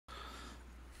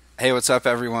Hey, what's up,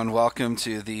 everyone? Welcome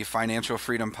to the Financial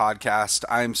Freedom Podcast.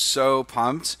 I'm so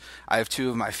pumped. I have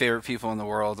two of my favorite people in the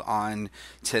world on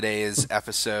today's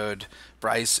episode,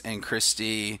 Bryce and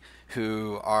Kristy,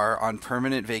 who are on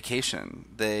permanent vacation.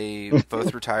 They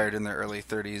both retired in their early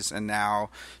 30s and now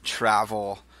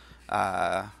travel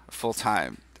full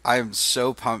time. I am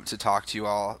so pumped to talk to you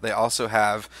all. They also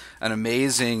have an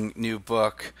amazing new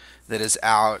book that is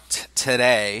out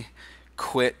today,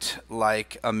 Quit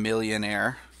Like a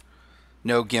Millionaire.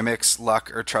 No gimmicks,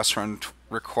 luck, or trust fund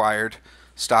required.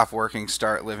 Stop working,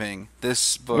 start living.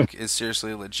 This book is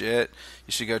seriously legit.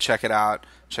 You should go check it out.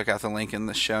 Check out the link in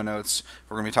the show notes.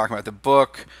 We're going to be talking about the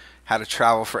book, how to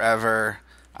travel forever.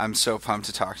 I'm so pumped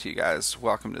to talk to you guys.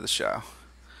 Welcome to the show.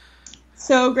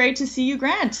 So great to see you,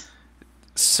 Grant.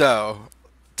 So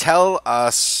tell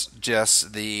us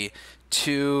just the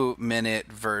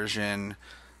 2-minute version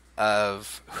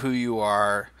of who you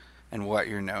are and what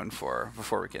you're known for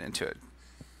before we get into it.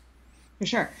 For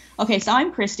sure. Okay, so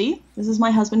I'm Kristy. This is my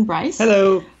husband, Bryce.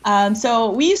 Hello. So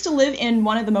we used to live in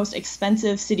one of the most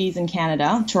expensive cities in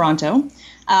Canada, Toronto.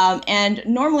 And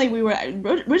normally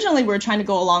originally we were trying to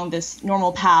go along this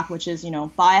normal path, which is,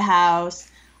 buy a house,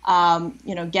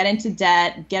 get into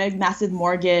debt, get a massive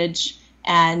mortgage,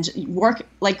 and work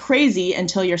like crazy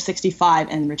until you're 65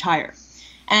 and retire.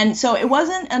 And so it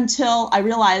wasn't until I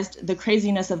realized the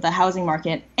craziness of the housing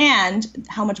market and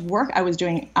how much work I was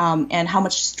doing and how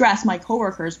much stress my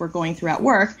coworkers were going through at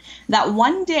work that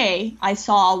one day I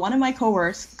saw one of my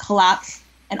coworkers collapse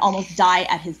and almost die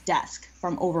at his desk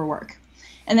from overwork.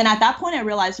 And then at that point, I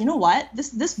realized, you know what,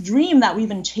 this dream that we've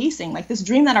been chasing, like this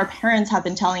dream that our parents have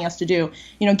been telling us to do,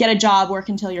 get a job, work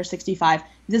until you're 65,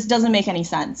 this doesn't make any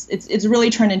sense. It's really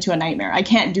turned into a nightmare. I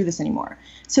can't do this anymore.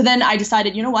 So then I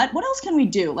decided, you know what else can we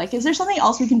do? Like, is there something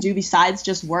else we can do besides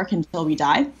just work until we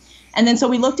die? And then so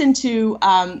we looked into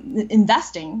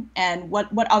investing and what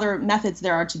other methods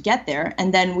there are to get there.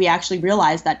 And then we actually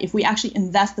realized that if we actually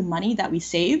invest the money that we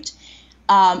saved,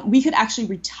 we could actually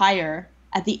retire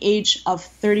at the age of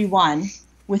 31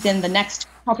 within the next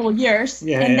couple of years.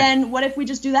 Then what if we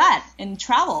just do that and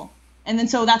travel? And then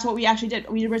so that's what we actually did.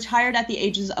 We retired at the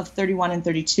ages of 31 and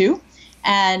 32,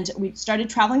 and we started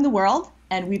traveling the world,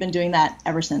 and we've been doing that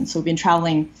ever since. So we've been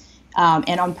traveling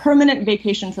and on permanent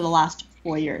vacation for the last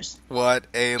 4 years. What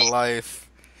a life.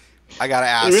 I got to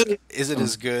ask, is it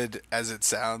as good as it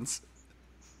sounds?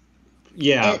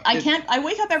 Yeah. I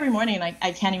wake up every morning and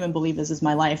I can't even believe this is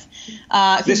my life.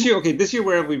 This year,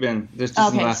 where have we been? In the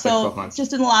last 12 months.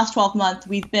 Just in the last 12 months,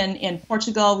 we've been in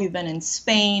Portugal, we've been in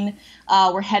Spain,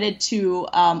 we're headed to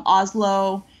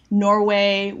Oslo,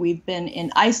 Norway, we've been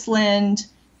in Iceland,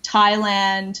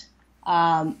 Thailand,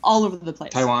 all over the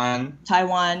place. Taiwan,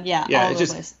 yeah, all over the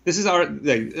place. This is our,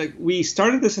 we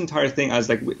started this entire thing as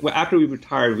after we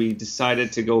retired, we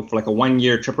decided to go for a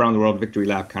 1-year trip around the world victory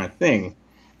lap kind of thing.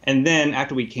 And then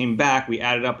after we came back, we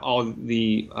added up all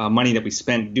the money that we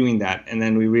spent doing that. And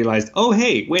then we realized, oh,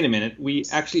 hey, wait a minute. We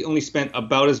actually only spent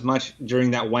about as much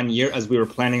during that 1 year as we were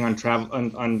planning on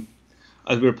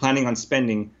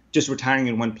spending just retiring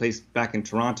in one place back in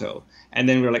Toronto. And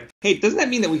then we were like, hey, doesn't that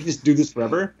mean that we can just do this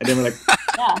forever? And then we're like,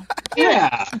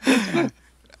 yeah.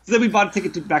 So then we bought a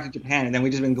ticket back to Japan, and then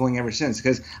we've just been going ever since.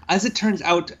 Because as it turns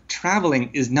out,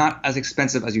 traveling is not as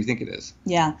expensive as you think it is.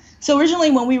 Yeah. So originally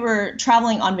when we were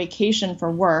traveling on vacation for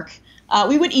work,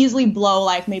 we would easily blow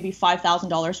maybe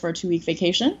 $5,000 for a 2-week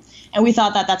vacation. And we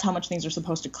thought that that's how much things are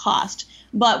supposed to cost.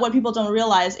 But what people don't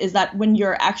realize is that when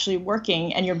you're actually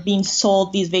working and you're being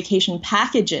sold these vacation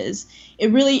packages,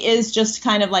 it really is just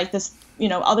kind of like this,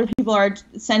 other people are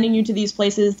sending you to these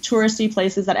places, touristy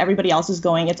places that everybody else is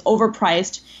going. It's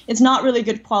overpriced. It's not really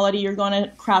good quality. You're going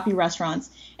to crappy restaurants.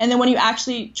 And then when you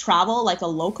actually travel like a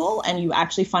local and you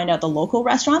actually find out the local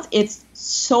restaurants, it's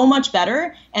so much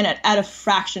better and at a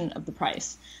fraction of the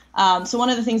price. So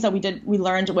one of the things that we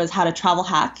learned was how to travel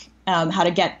hack, how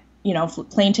to get,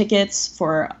 plane tickets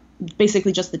for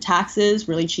basically just the taxes,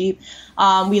 really cheap.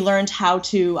 We learned how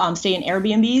to stay in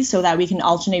Airbnbs so that we can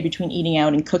alternate between eating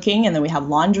out and cooking, and then we have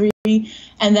laundry.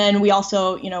 And then we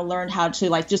also, learned how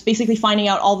to just basically finding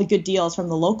out all the good deals from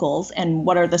the locals and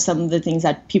what are some of the things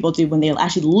that people do when they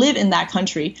actually live in that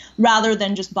country rather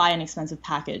than just buy an expensive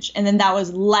package. And then that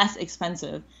was less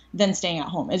expensive than staying at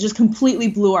home. It just completely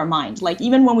blew our mind.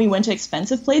 Even when we went to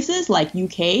expensive places like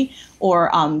UK or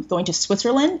going to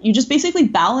Switzerland, you just basically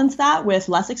balance that with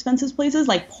less expensive places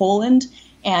like Poland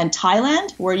and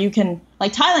Thailand, where you can,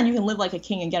 Thailand, you can live like a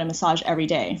king and get a massage every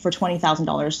day for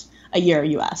 $20,000 a year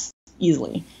US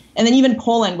easily. And then even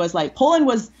Poland was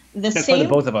the That's same, for the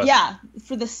both of us. Yeah,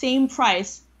 for the same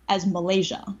price as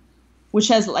Malaysia, which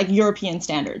has European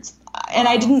standards. And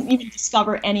I didn't even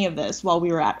discover any of this while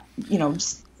we were at,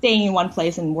 staying in one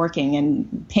place and working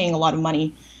and paying a lot of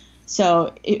money.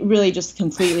 So it really just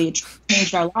completely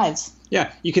changed our lives.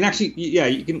 Yeah, you can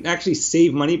actually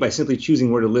save money by simply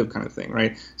choosing where to live, kind of thing,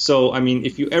 right? So, I mean,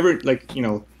 if you ever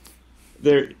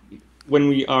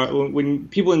when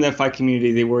people in the FI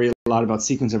community, they worry a lot about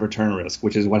sequence of return risk,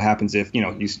 which is what happens if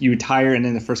you retire and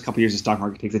then the first couple of years the stock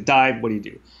market takes a dive. What do you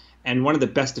do? And one of the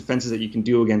best defenses that you can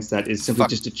do against that is simply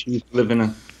just to choose to live in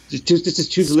a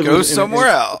just choose to live go somewhere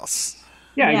else.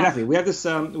 Yeah, exactly. We have this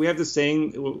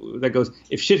saying that goes,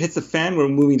 if shit hits the fan, we're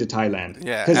moving to Thailand.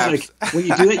 Yeah, because when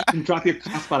you do that, you can drop your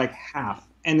cost by like half.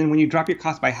 And then when you drop your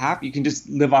cost by half, you can just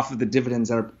live off of the dividends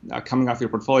that are coming off your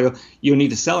portfolio. You don't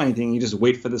need to sell anything. You just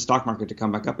wait for the stock market to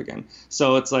come back up again.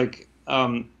 So it's like,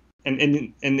 and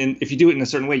then if you do it in a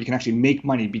certain way, you can actually make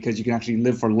money because you can actually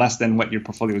live for less than what your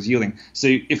portfolio is yielding. So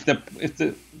if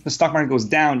the stock market goes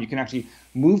down, you can actually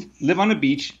live on a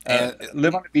beach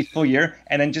full year,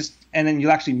 and then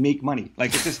you'll actually make money.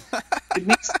 Like it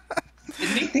makes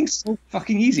things so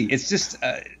fucking easy. It's just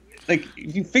like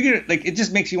you figure, like it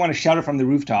just makes you want to shout it from the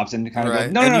rooftops and kind of go,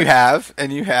 no. You have.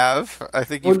 I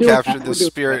think you've captured the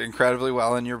spirit incredibly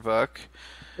well in your book.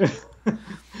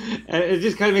 And it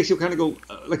just kind of makes you kind of go,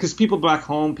 like, because people back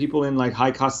home, people in like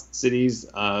high cost cities,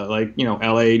 like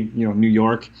LA, New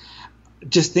York,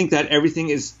 just think that everything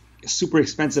is super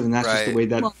expensive, and that's just the way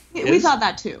that we thought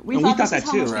that too. We thought that's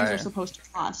how much things are supposed to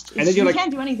cost. And then you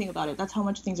can't do anything about it. That's how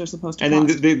much things are supposed to cost. And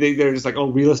then they're just like, oh,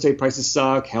 real estate prices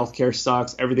suck, healthcare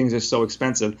sucks, everything's just so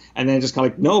expensive. And then just kind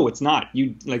of like, no, it's not.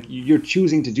 You're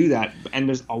choosing to do that, and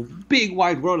there's a big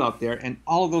wide world out there, and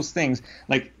all of those things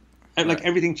like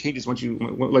everything changes once you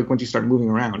start moving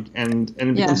around, and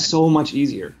it becomes so much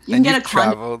easier. You can get a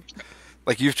condo.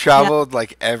 You've traveled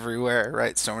like everywhere,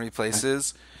 right? So many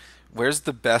places. Where's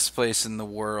the best place in the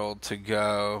world to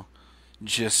go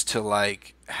just to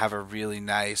like have a really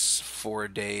nice 4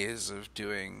 days of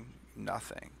doing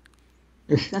nothing?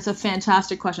 That's a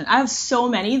fantastic question. I have so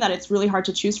many that it's really hard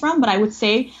to choose from, but I would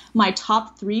say my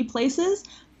top 3 places,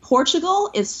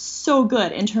 Portugal is so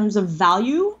good in terms of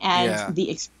value and the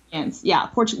experience. Yeah,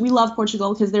 we love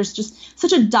Portugal because there's just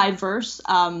such a diverse,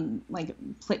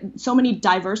 so many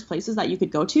diverse places that you could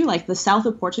go to. Like the south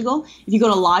of Portugal, if you go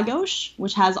to Lagos,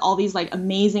 which has all these like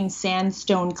amazing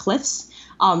sandstone cliffs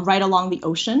right along the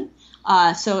ocean.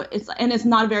 So it's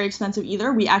not very expensive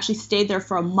either. We actually stayed there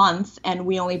for a month, and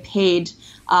we only paid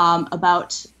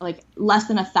about like less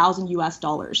than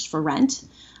 $1,000 for rent.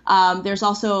 There's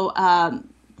also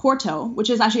Porto,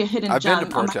 which is actually a hidden gem. I've been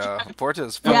to Porto.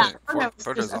 Porto's fun. Yeah,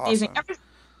 Porto's amazing. Awesome.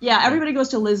 Everybody goes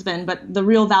to Lisbon, but the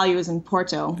real value is in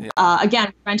Porto. Yeah. Again,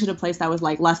 we rented a place that was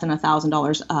like less than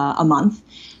 $1,000 a month,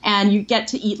 and you get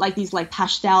to eat like these like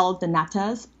pastel de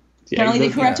natas. Apparently, they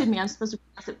corrected me. I'm supposed to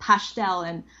pronounce it pastel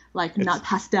and not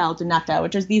pastel de nata,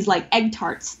 which is these like egg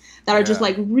tarts that are just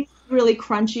like really, really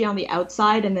crunchy on the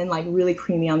outside and then like really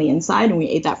creamy on the inside. And we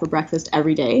ate that for breakfast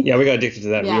every day. Yeah, we got addicted to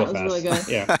that real fast. Yeah, it was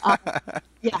really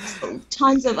good. So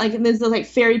tons of there's the like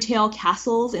fairy tale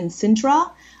castles in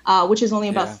Sintra, which is only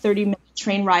about 30 minute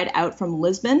train ride out from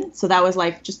Lisbon. So that was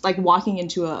like just like walking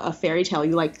into a fairy tale.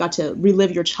 You like got to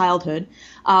relive your childhood.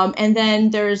 And then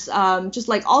there's just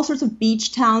like all sorts of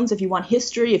beach towns if you want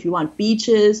history, if you want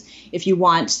beaches, if you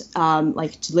want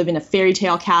like to live in a fairy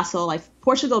tale castle. Like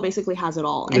Portugal basically has it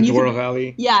all. And the Douro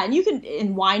Valley. Yeah, and you can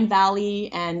in Wine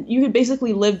Valley, and you could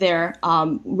basically live there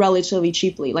relatively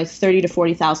cheaply, like $30,000 to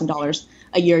 $40,000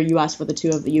 a year US for the two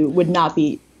of you would not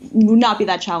be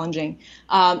that challenging.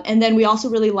 And then we also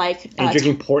really like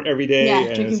drinking port every day.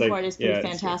 Yeah, drinking port is pretty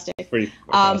fantastic. It's pretty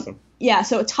awesome. Yeah,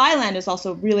 so Thailand is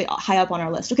also really high up on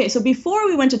our list. Okay, so before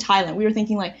we went to Thailand, we were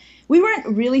thinking like we weren't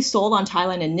really sold on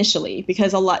Thailand initially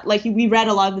because we read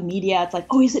a lot of the media. It's like,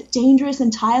 oh, is it dangerous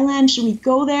in Thailand? Should we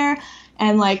go there?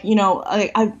 And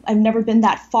I've never been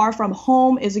that far from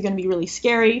home. Is it going to be really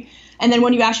scary? And then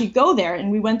when you actually go there,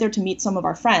 and we went there to meet some of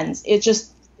our friends, it's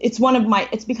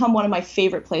become one of my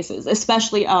favorite places,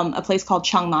 especially a place called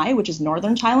Chiang Mai, which is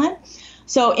northern Thailand.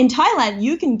 So in Thailand,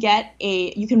 you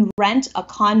can rent a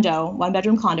condo,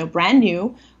 1-bedroom condo, brand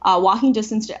new, walking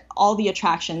distance to all the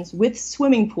attractions with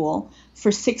swimming pool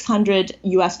for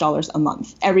 $600 a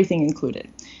month, everything included.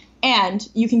 And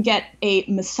you can get a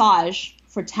massage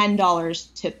for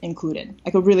 $10 tip included,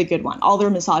 like a really good one. All their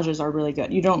massages are really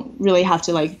good. You don't really have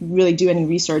to like really do any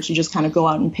research. You just kind of go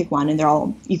out and pick one, and they're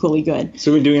all equally good.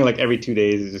 So we're doing it like every 2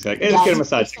 days. It's just like, hey, let's get a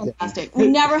massage. It's fantastic. We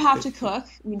never have to cook.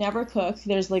 We never cook.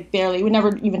 There's like barely. We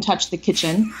never even touch the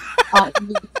kitchen.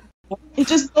 It's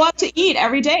just go out to eat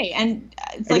every day, and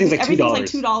it's everything's like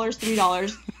 $2,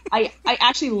 $3. I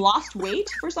actually lost weight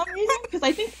for some reason because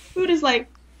I think food is like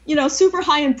super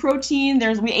high in protein.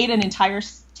 We ate an entire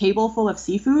table full of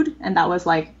seafood, and that was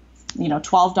like,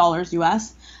 $12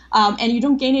 US. And you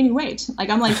don't gain any weight. Like,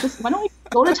 I'm like, why don't we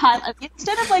go to Thailand?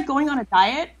 Instead of like going on a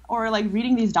diet or like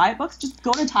reading these diet books, just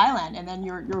go to Thailand, and then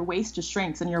your waist just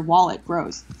shrinks and your wallet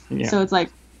grows. Yeah. So it's like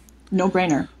no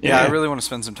brainer. Yeah, I really want to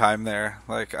spend some time there.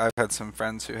 Like, I've had some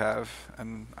friends who have,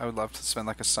 and I would love to spend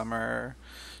like a summer,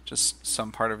 just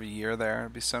some part of a year there.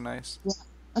 It'd be so nice. Yeah.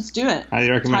 Let's do it.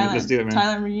 Highly recommend it. Let's do it, man.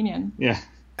 Thailand reunion. Yeah.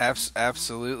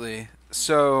 Absolutely.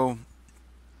 So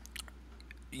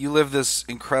you live this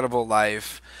incredible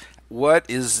life. What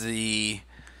is the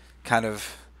kind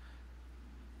of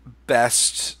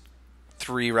best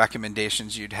 3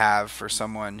 recommendations you'd have for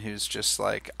someone who's just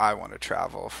like, I want to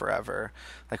travel forever?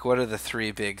 Like, what are the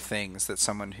 3 big things that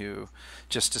someone who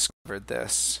just discovered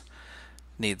this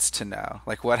needs to know?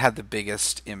 Like, what had the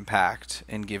biggest impact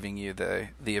in giving you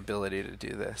the ability to do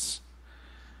this?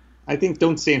 I think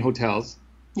don't stay in hotels.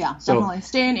 Yeah, definitely.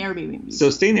 Stay in Airbnbs. So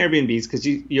stay in Airbnbs, because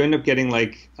you end up getting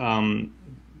like,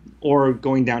 or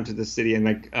going down to the city and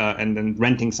like, and then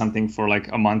renting something for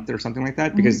like a month or something like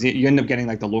that, because you end up getting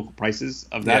like the local prices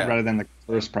of that rather than like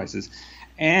tourist prices.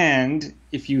 And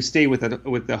if you stay with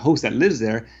the host that lives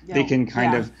there, they can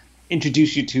kind of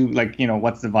introduce you to like,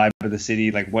 what's the vibe of the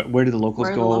city, like where do the locals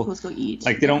go? Where do the locals go eat?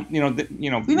 Like they don't,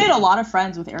 we made a lot of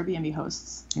friends with Airbnb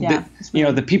hosts. Yeah.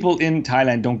 The people in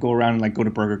Thailand don't go around and like go to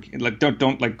Burger King, like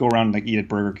don't like go around and like eat at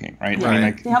Burger King, right? Right. I mean,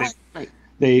 like,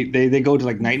 they have, they go to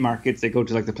like night markets. They go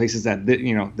to like the places that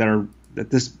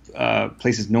this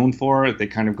place is known for. They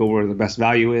kind of go where the best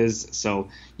value is. So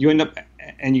you end up,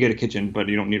 and you get a kitchen, but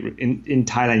you don't need in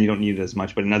Thailand. You don't need it as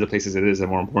much, but in other places it is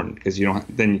more important, because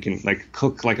then you can like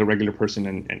cook like a regular person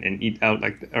and eat out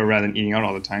rather than eating out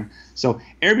all the time. So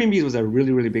Airbnbs was a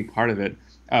really, really big part of it.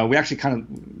 We actually kind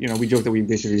of we joke that we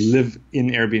basically live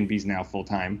in Airbnbs now full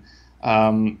time.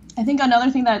 I think another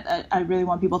thing that I really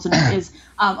want people to know is,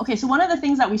 so one of the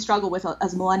things that we struggle with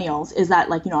as millennials is that,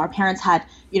 like, our parents had,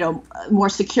 more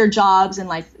secure jobs and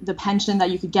like the pension that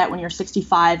you could get when you're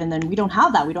 65. And then we don't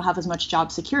have that. We don't have as much job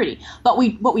security. But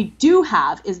what we do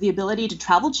have is the ability to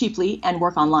travel cheaply and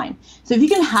work online. So if you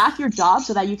can hack your job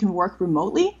so that you can work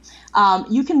remotely,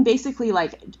 you can basically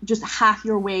like just hack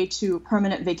your way to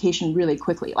permanent vacation really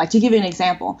quickly. Like, to give you an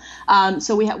example,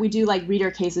 so we do like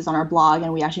reader cases on our blog,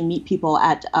 and we actually meet people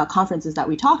at conferences that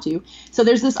we talk to. So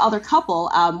there's this other couple.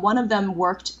 One of them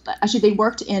worked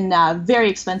in very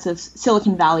expensive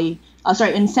Silicon Valley,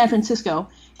 in San Francisco.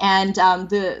 And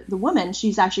the woman,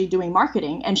 she's actually doing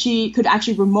marketing, and she could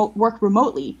actually work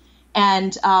remotely.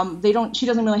 And she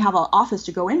doesn't really have an office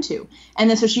to go into. And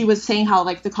then so she was saying how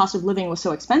like the cost of living was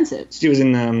so expensive. She was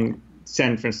in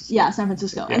San Francisco. Yeah, San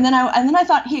Francisco. Yeah. And then I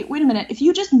thought, hey, wait a minute. If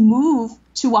you just move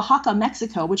to Oaxaca,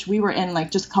 Mexico, which we were in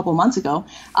like just a couple months ago,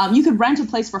 you could rent a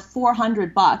place for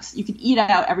 $400. You could eat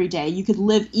out every day. You could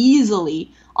live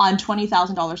easily on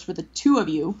 $20,000 for the 2 of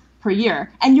you per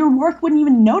year, and your work wouldn't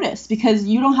even notice, because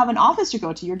you don't have an office to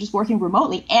go to. You're just working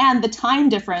remotely, and the time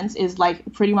difference is like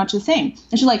pretty much the same.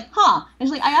 And she's like, and she's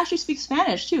like, I actually speak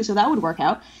Spanish too, so that would work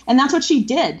out. And that's what she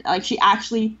did. Like, she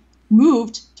actually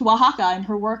moved to Oaxaca, and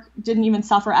her work didn't even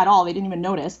suffer at all. They didn't even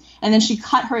notice. And then she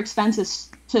cut her expenses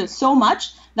to so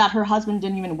much that her husband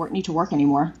didn't even need to work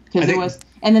anymore, because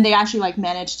and then they actually like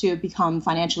managed to become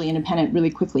financially independent really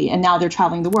quickly, and now they're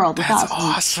traveling the world with us. That's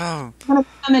awesome.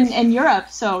 In Europe.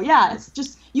 So yeah, it's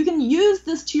just, you can use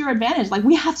this to your advantage. Like,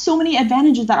 we have so many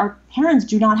advantages that our parents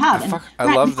do not have.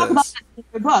 I love this. Talk about that in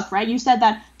your book, right? You said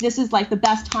that this is like the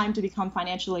best time to become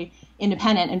financially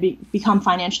independent and become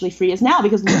financially free is now,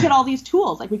 because look at all these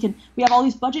tools. Like, we have all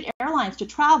these budget airlines to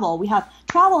travel. We have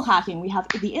travel hacking. We have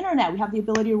the internet. We have the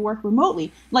ability to work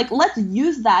remotely. Like, let's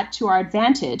use that to our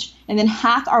advantage, and then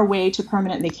hack our way to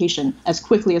permanent vacation as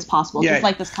quickly as possible, just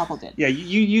like this couple did. Yeah,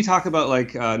 you talk about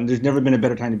like there's never been a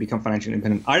better time to become financially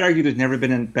independent. I'd argue there's never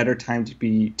been a better time to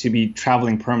be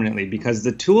traveling permanently, because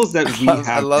the tools that we have.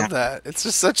 I love that. It's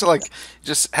just such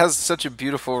just has such a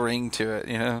beautiful ring to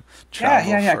it,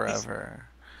 travel forever.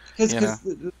 Because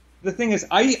the thing is,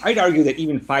 I'd argue that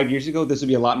even 5 years ago, this would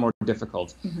be a lot more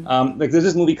difficult. Mm-hmm. Like, there's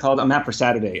this movie called A Map for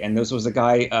Saturday, and this was a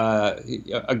guy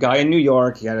in New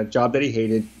York. He had a job that he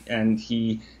hated, and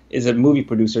he is a movie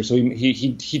producer. So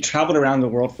he traveled around the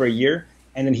world for a year,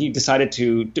 and then he decided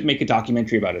to make a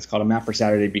documentary about it. It's called A Map for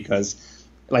Saturday, because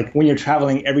like when you're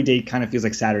traveling, every day kind of feels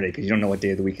like Saturday, because you don't know what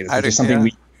day of the week it is. It's just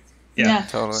something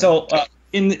totally. So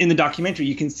in the documentary,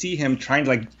 you can see him trying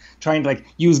to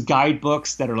use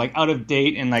guidebooks that are like out of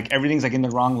date, and like everything's like in the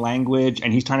wrong language,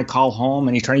 and he's trying to call home,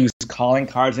 and he's trying to use calling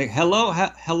cards like hello,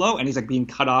 and he's like being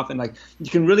cut off, and like you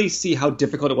can really see how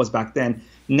difficult it was back then.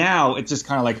 Now it's just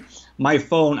kind of like My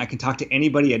phone, I can talk to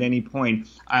anybody at any point.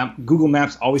 Google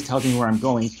Maps always tells me where I'm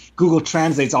going. Google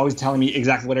Translate's always telling me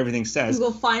exactly what everything says.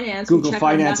 Google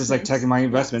Finance is like checking my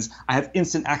investments. I have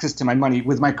instant access to my money.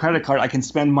 With my credit card, I can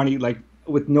spend money like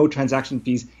with no transaction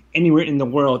fees anywhere in the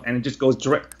world, and it just goes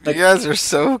direct. Like, you guys are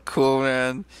so cool,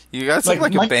 man. You guys look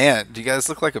like a band. You guys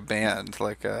look like a band.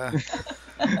 Like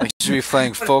like you should be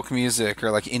playing folk music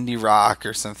or like indie rock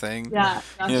or something. Yeah,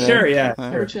 you know? Sure, yeah.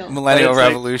 Millennial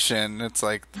Revolution. Like, it's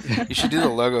like you should do the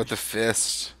logo with the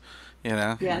fist. You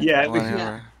know? Yeah.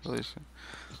 Millennial Revolution.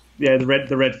 Yeah, the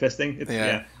red fist thing.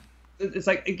 It's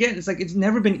like, again, it's like it's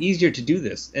never been easier to do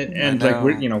this, and like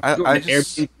we're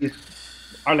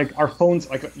our phones,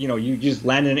 like, you know, you just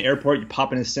land in an airport, you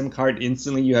pop in a SIM card,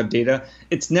 instantly you have data.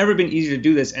 It's never been easier to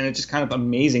do this, and it's just kind of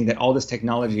amazing that all this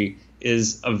technology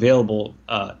is available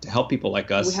to help people like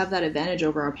us. We have that advantage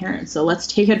over our parents, so let's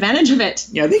take advantage of it.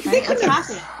 Yeah, they couldn't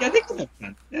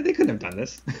have done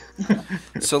this.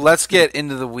 So let's get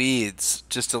into the weeds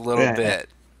just a little bit.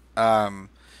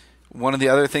 One of the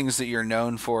other things that you're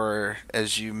known for,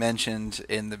 as you mentioned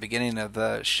in the beginning of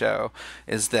the show,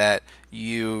 is that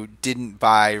you didn't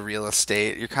buy real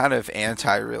estate. You're kind of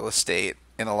anti-real estate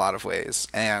in a lot of ways.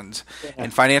 And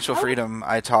in Financial Freedom,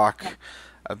 I talk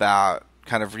about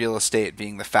kind of real estate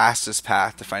being the fastest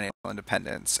path to financial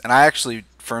independence. And I actually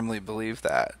firmly believe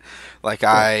that. Like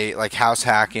I like house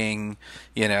hacking,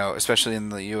 you know, especially in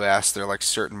the US, there are like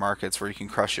certain markets where you can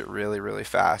crush it really, really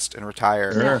fast and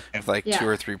retire with like 2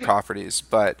 or 3 properties.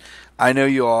 But I know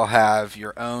you all have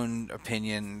your own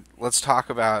opinion. Let's talk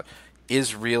about,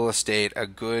 is real estate a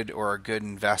good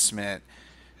investment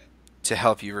to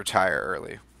help you retire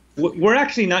early? We're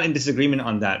actually not in disagreement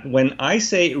on that. When I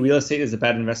say real estate is a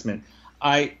bad investment,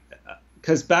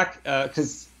 because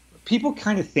people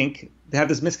kind of think, they have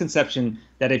this misconception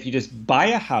that if you just buy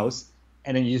a house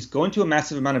and then you just go into a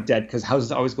massive amount of debt, because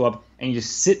houses always go up, and you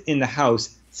just sit in the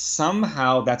house,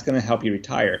 somehow that's going to help you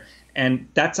retire. And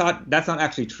that's not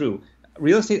actually true.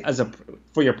 Real estate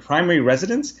for your primary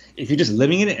residence, if you're just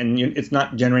living in it and it's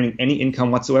not generating any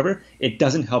income whatsoever, it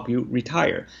doesn't help you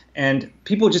retire. And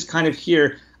people just kind of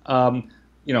hear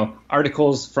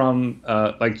articles from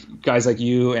like guys like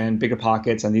you and Bigger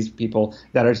Pockets and these people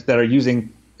that are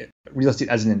using real estate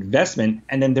as an investment,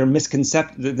 and then they're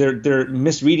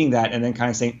misreading that and then kind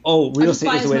of saying, oh, real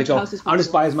estate is the way to go. I'll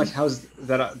just buy as much houses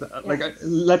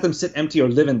let them sit empty or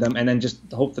live in them and then just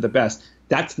hope for the best.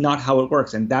 That's not how it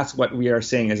works, and that's what we are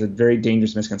saying is a very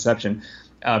dangerous misconception.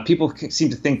 People seem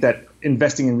to think that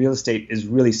investing in real estate is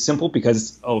really simple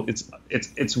because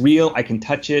it's real, I can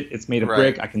touch it, it's made of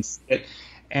brick, I can see it.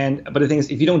 But the thing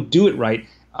is, if you don't do it right,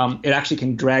 it actually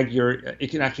can drag your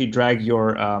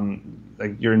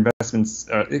investments.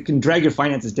 It can drag your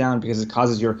finances down because it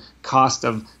causes your cost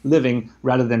of living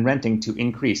rather than renting to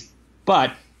increase.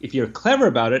 But if you're clever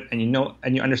about it and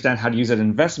you understand how to use it as an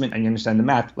investment and you understand the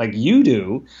math like you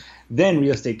do, then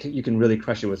real estate, you can really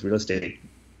crush it with real estate.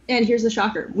 And here's the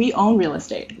shocker. We own real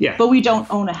estate, but we don't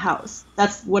own a house.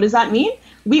 What does that mean?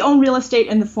 We own real estate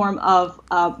in the form of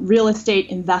real estate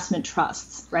investment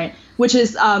trusts, right? Which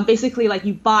is basically like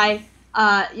you buy,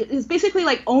 it's basically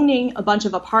like owning a bunch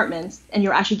of apartments and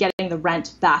you're actually getting the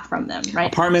rent back from them,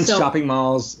 right? Apartments, shopping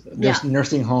malls,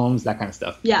 nursing homes, that kind of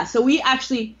stuff. Yeah, so we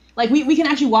actually, like we can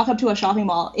actually walk up to a shopping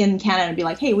mall in Canada and be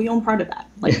like, hey, we own part of that.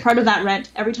 Like part of that rent,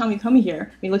 every time we come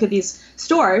here, we look at these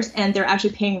stores and they're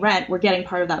actually paying rent, we're getting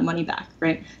part of that money back,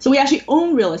 right? So we actually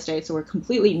own real estate, so we're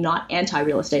completely not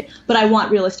anti-real estate, but I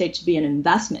want real estate to be an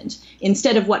investment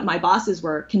instead of what my bosses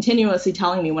were continuously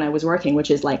telling me when I was working, which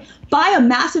is like, buy a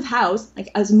massive house, like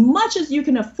as much as you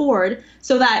can afford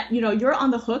so that, you know, you're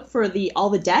on the hook for all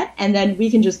the debt and then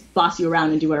we can just boss you around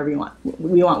and do whatever we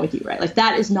want with you, right? Like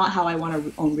that is not how I want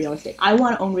to own real estate. I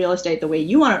want to own real estate the way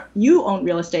you own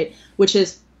real estate, which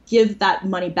is give that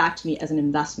money back to me as an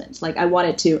investment. Like I want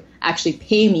it to actually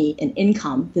pay me an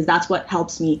income because that's what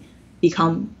helps me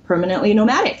become permanently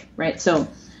nomadic, right? So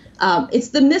it's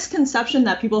the misconception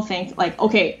that people think like,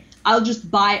 okay, I'll just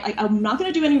buy, like, I'm not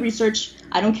going to do any research.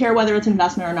 I don't care whether it's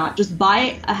investment or not. Just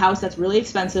buy a house that's really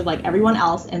expensive like everyone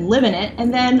else and live in it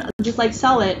and then just like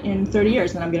sell it in 30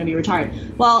 years and then I'm going to be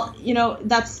retired. Well, you know,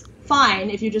 that's fine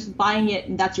if you're just buying it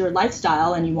and that's your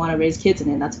lifestyle and you want to raise kids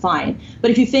in it, that's fine. But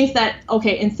if you think that,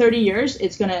 okay, in 30 years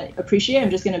it's going to appreciate,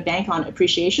 I'm just going to bank on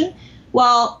appreciation.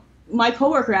 Well, my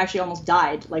coworker actually almost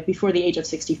died like before the age of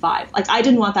 65. Like I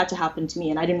didn't want that to happen to me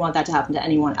and I didn't want that to happen to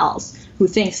anyone else who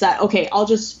thinks that, okay, I'll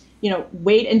just, you know,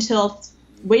 wait until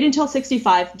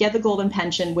 65, get the golden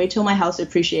pension, wait till my house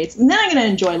appreciates, and then I'm going to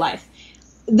enjoy life.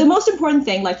 The most important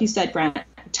thing, like you said, Grant,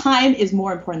 time is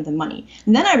more important than money.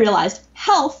 And then I realized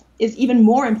health is even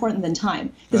more important than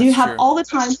time, because you have true. all the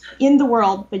time in the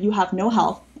world, but you have no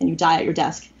health and you die at your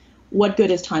desk. What good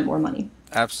is time or money?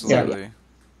 Absolutely.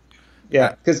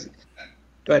 Yeah, because,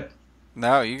 but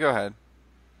no, you go ahead.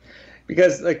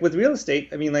 Because like with real estate,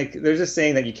 I mean, like there's this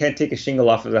saying that you can't take a shingle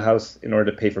off of the house in order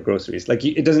to pay for groceries. Like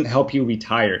it doesn't help you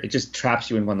retire; it just traps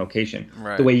you in one location.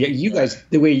 Right. The way you guys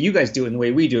do it, and the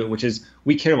way we do it, which is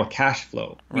we care about cash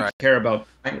flow. We care about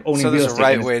owning real estate. So there's a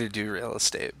right way to do real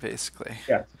estate, basically.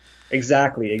 Yeah.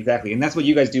 Exactly. And that's what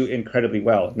you guys do incredibly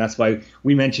well. And that's why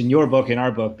we mention your book in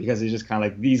our book, because it's just kind of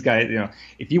like these guys,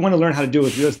 if you want to learn how to do it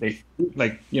with real estate,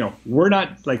 like, we're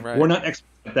not experts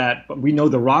at that, but we know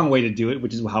the wrong way to do it,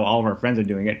 which is how all of our friends are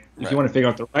doing it. If you want to figure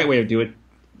out the right way to do it,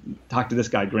 talk to this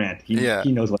guy, Grant. He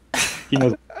knows what he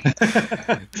knows.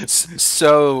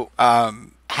 So,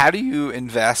 how do you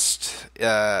invest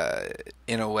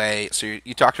in a way? So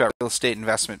you talked about real estate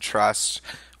investment trust.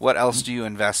 What else do you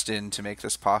invest in to make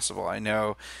this possible? I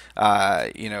know,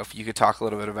 if you could talk a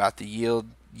little bit about the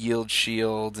yield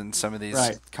shield and some of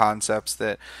these concepts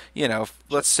that,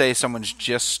 let's say someone's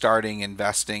just starting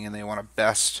investing and they want to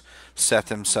best set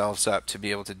themselves up to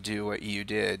be able to do what you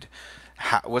did.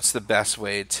 What's the best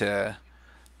way to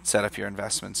set up your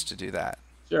investments to do that?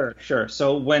 Sure.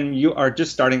 So when you are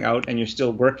just starting out and you're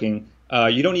still working,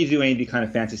 you don't need to do any kind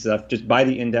of fancy stuff. Just buy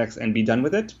the index and be done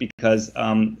with it, because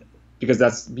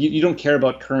that's you don't care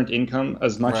about current income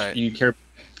as much. Right. You care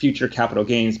future capital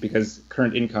gains, because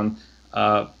current income,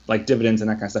 like dividends and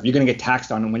that kind of stuff, you're going to get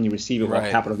taxed on when you receive it, while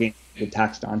capital gains get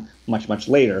taxed on much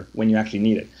later when you actually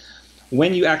need it.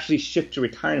 When you actually shift to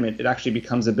retirement, it actually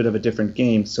becomes a bit of a different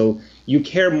game. So you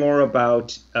care more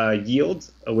about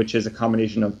yields, which is a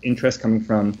combination of interest coming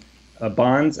from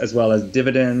bonds as well as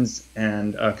dividends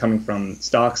and coming from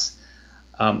stocks,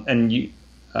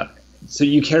 so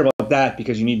you care about that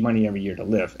because you need money every year to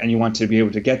live, and you want to be able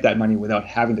to get that money without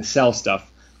having to sell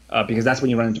stuff, because that's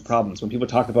when you run into problems. When people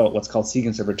talk about what's called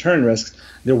sequence of return risks,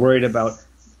 they're worried about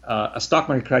a stock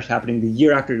market crash happening the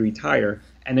year after you retire,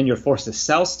 and then you're forced to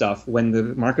sell stuff when the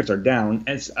markets are down,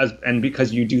 and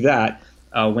because you do that,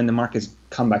 when the markets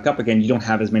come back up again, you don't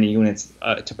have as many units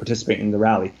to participate in the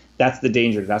rally. That's the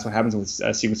danger. That's what happens with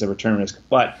sequence of return risk.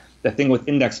 But the thing with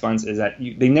index funds is that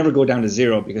they never go down to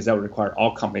zero, because that would require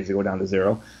all companies to go down to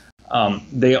zero.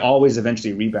 They always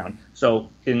eventually rebound. So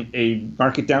in a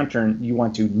market downturn, you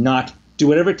want to not do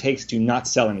whatever it takes to not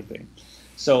sell anything.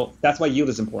 So that's why yield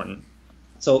is important.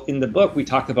 So in the book, we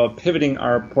talk about pivoting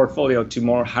our portfolio to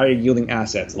more higher yielding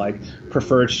assets like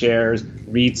preferred shares,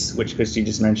 REITs, which Kristy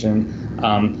just mentioned,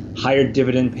 higher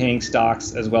dividend paying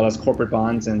stocks, as well as corporate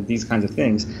bonds and these kinds of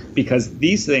things, because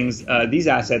these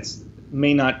assets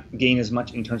may not gain as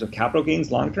much in terms of capital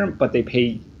gains long term, but they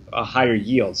pay a higher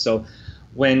yield. So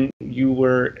when you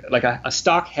were like a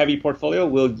stock heavy portfolio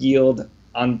will yield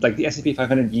on, like the S&P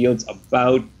 500 yields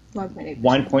about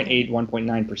 1.8,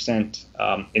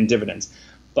 1.9% in dividends.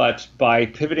 But by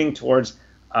pivoting towards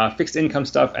fixed income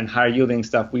stuff and higher yielding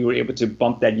stuff, we were able to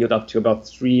bump that yield up to about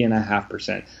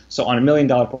 3.5%. So on $1 million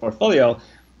portfolio,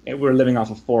 we're living off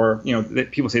of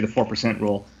people say the 4%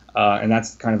 rule, and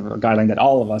that's kind of a guideline that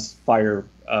all of us FIRE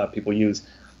people use.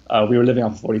 We were living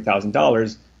off of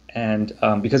 $40,000,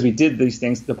 and because we did these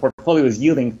things, the portfolio is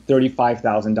yielding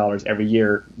 $35,000 every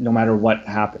year, no matter what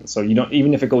happens. So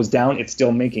even if it goes down, it's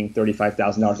still making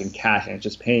 $35,000 in cash, and it's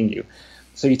just paying you.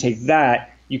 So you take that,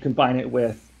 you combine it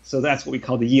with, so that's what we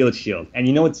call the yield shield, and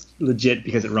it's legit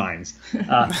because it rhymes.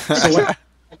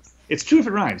 It's true if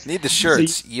it rhymes. Need the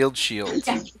shirts, yield shield.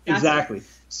 Yeah, exactly.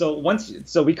 So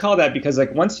we call that because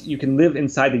once you can live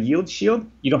inside the yield shield,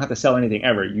 you don't have to sell anything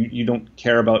ever. You don't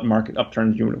care about market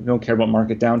upturns. You don't care about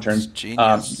market downturns.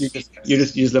 Genius. You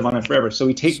just live on it forever. So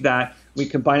we take that, we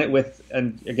combine it with,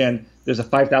 and again, there's a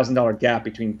 $5,000 gap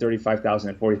between $35,000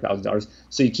 and $40,000.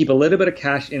 So you keep a little bit of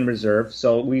cash in reserve.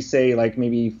 So we say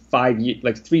maybe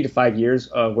 3 to 5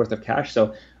 years worth of cash.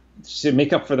 So to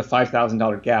make up for the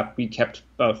 $5,000 gap, we kept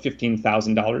about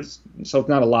 $15,000. So it's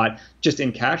not a lot, just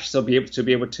in cash. So be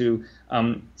able to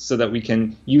so that we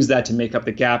can use that to make up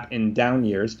the gap in down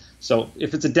years. So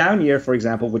if it's a down year, for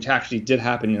example, which actually did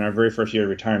happen in our very first year of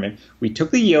retirement, we took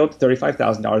the yield,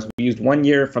 $35,000. We used 1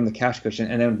 year from the cash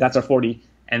cushion, and then that's our 40.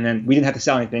 And then we didn't have to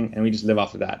sell anything, and we just live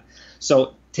off of that.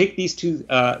 So take these two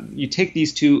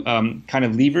kind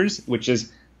of levers, which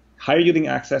is higher yielding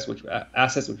assets, which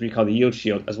we call the yield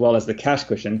shield, as well as the cash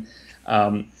cushion,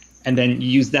 and then you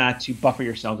use that to buffer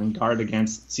yourself and guard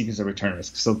against sequence of return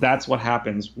risk. So that's what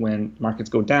happens when markets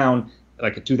go down,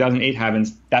 like a 2008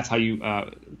 happens. That's how you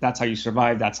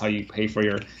survive. That's how you pay for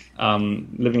your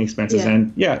living expenses.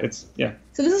 Yeah. And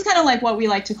So this is kind of like what we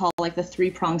like to call like the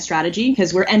three-pronged strategy,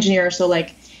 because we're engineers, so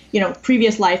like,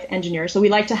 previous life engineers. So we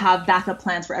like to have backup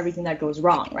plans for everything that goes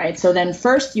wrong, right? So then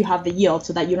first you have the yield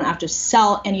so that you don't have to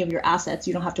sell any of your assets.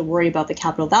 You don't have to worry about the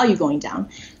capital value going down.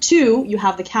 Two, you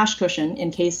have the cash cushion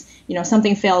in case,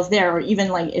 something fails there, or even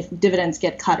like if dividends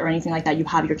get cut or anything like that, you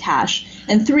have your cash.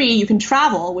 And three, you can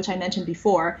travel, which I mentioned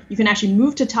before. You can actually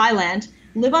move to Thailand,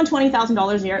 live on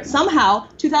 $20,000 a year. Somehow,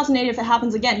 2008, if it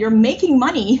happens again, you're making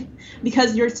money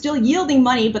because you're still yielding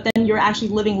money, but then you're actually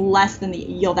living less than the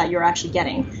yield that you're actually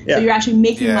getting. Yeah. So you're actually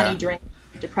making money during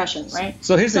depression, right?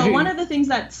 So one of the things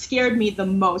that scared me the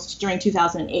most during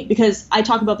 2008, because I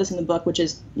talk about this in the book, which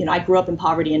is, I grew up in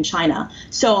poverty in China.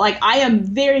 So like I am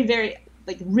very, very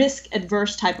like risk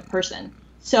adverse type of person.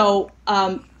 So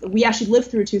we actually lived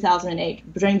through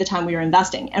 2008 during the time we were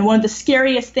investing. And one of the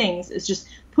scariest things is just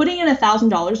putting in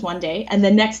 $1,000 one day and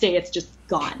the next day it's just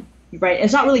gone, right?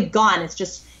 It's not really gone. It's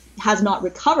just has not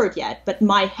recovered yet. But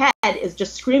my head is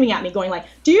just screaming at me going like,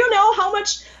 do you know how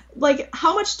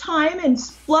much time and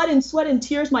blood and sweat and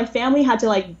tears my family had to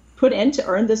like put in to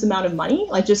earn this amount of money?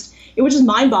 It was just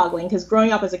mind-boggling, because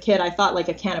growing up as a kid, I thought like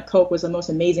a can of Coke was the most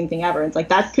amazing thing ever. It's like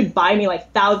that could buy me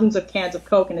like thousands of cans of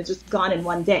Coke and it's just gone in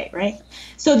one day, right?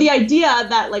 So the idea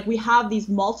that like we have these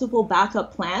multiple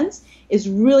backup plans is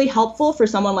really helpful for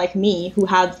someone like me who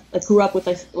grew up with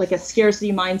like a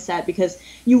scarcity mindset, because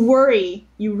you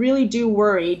really do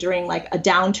worry during like a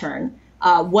downturn.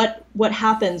 What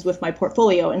happens with my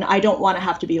portfolio, and I don't want to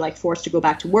have to be like forced to go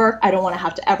back to work. I don't want to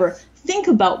have to ever think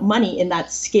about money in that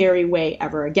scary way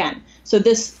ever again. So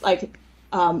this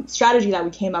strategy that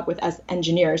we came up with as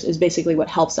engineers is basically what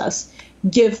helps us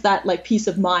give that like peace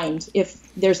of mind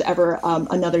if there's ever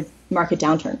another market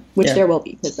downturn, which there will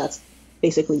be, because that's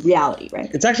basically reality,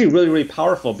 right? It's actually really, really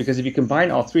powerful, because if you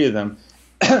combine all three of them,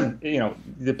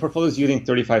 the portfolio is yielding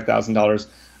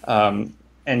 $35,000,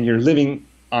 and you're living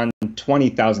on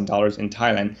 $20,000 in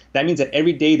Thailand. That means that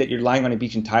every day that you're lying on a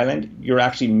beach in Thailand, you're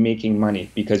actually making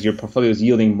money, because your portfolio is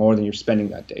yielding more than you're spending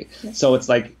that day. Yes. So it's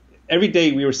like every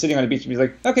day we were sitting on a beach and be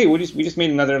like, okay, we just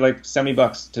made another like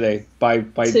 $70 today by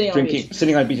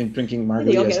sitting on a beach and drinking margaritas.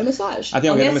 I think I'll get a massage. I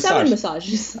think I'll get a massage. 7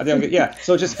 massages. I think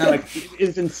so it's just kind of like,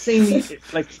 it's insanely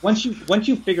like once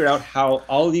you figure out how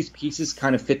all these pieces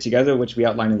kind of fit together, which we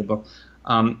outline in the book,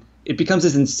 it becomes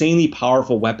this insanely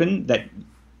powerful weapon that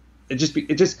it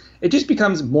just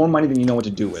becomes more money than you know what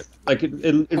to do with. Like it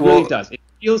really does. It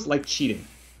feels like cheating.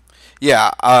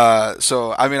 Yeah.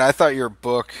 So I mean, I thought your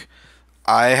book,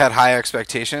 I had high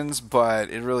expectations, but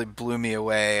it really blew me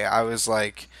away. I was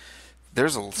like,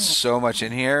 there's so much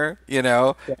in here,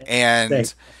 and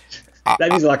that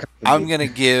means a lot. I'm gonna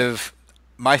give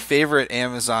my favorite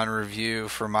Amazon review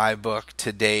for my book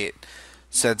to date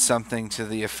said something to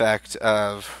the effect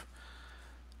of,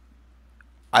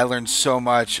 I learned so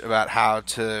much about how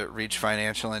to reach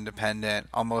financial independence,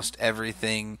 almost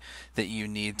everything that you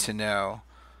need to know,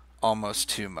 almost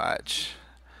too much.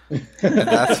 And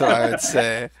that's what I would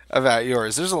say about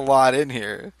yours. There's a lot in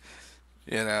here,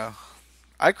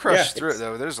 I crushed through it,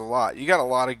 though. There's a lot. You got a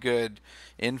lot of good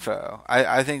info.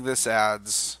 I think this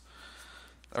adds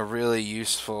a really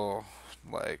useful,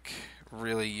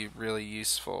 really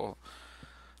useful,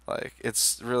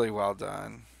 it's really well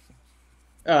done.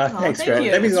 Thanks,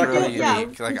 Greg. That means a lot. Really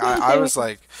unique. Like I was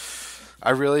like,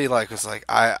 I really was like,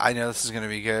 I know this is gonna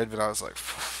be good, but I was like,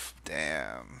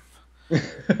 damn.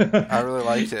 I really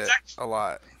liked it a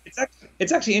lot.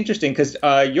 It's actually interesting, because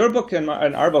your book and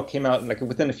our book came out like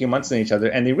within a few months of each other,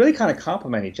 and they really kind of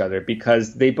complement each other,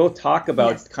 because they both talk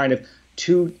about kind of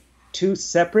two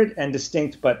separate and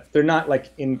distinct, but they're not like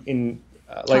in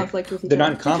conflict with each they're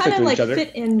not in conflict with each other.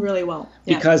 Fit in really well.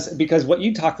 Because what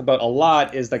you talk about a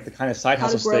lot is like the kind of side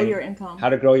hustle thing. How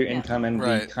to grow your income and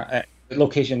the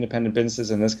location independent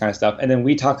businesses and this kind of stuff. And then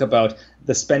we talk about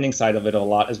the spending side of it a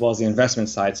lot, as well as the investment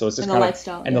side. So it's just kind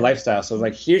of the lifestyle. So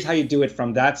like, here's how you do it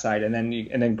from that side. And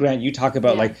then Grant, you talk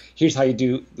about like, here's how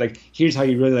you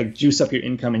really like juice up your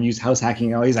income and use house hacking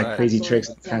and all these like crazy tricks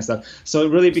and kind of stuff. So it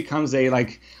really becomes a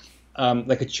like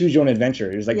a choose your own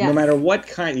adventure. It's like no matter what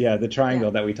kind, the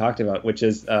triangle that we talked about, which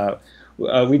is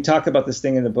we talk about this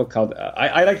thing in the book called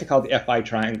I like to call it the FI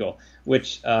triangle,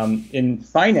 which in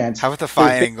finance. How about the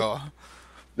phi angle?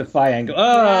 The phi angle.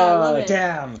 Oh,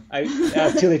 damn!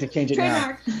 Too late to change it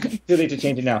now. Too late to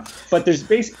change it now. But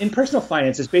in personal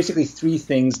finance, there's basically three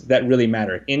things that really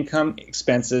matter: income,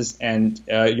 expenses, and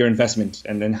your investment,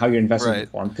 and then how your investment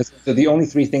perform. Because they're the only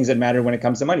three things that matter when it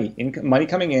comes to money: money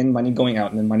coming in, money going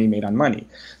out, and then money made on money.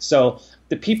 So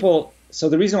the people so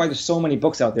the reason why there's so many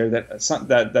books out there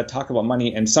that talk about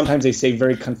money, and sometimes they say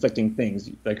very conflicting things.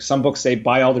 Like some books say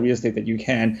buy all the real estate that you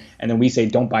can, and then we say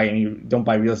don't buy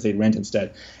real estate, rent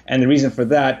instead. And the reason for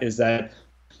that is that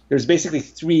there's basically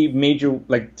three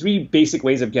basic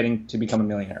ways of getting to become a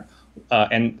millionaire.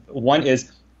 And one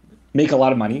is make a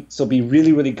lot of money. So be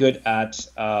really, really good at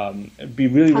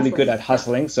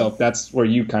hustling. So that's where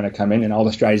you kind of come in, and all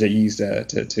the strategies that you use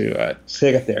to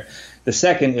get there. The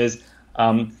second is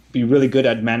be really good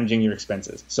at managing your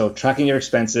expenses. So tracking your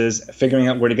expenses, figuring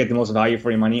out where to get the most value for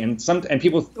your money, and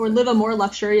people or live a more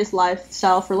luxurious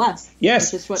lifestyle for less.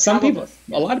 Yes, which is what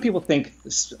a lot of people think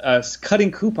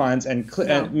cutting coupons and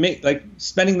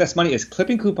spending less money is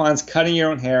clipping coupons, cutting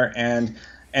your own hair, and.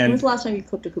 When was the last time you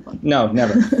clipped a coupon? No,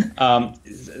 never.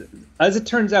 As it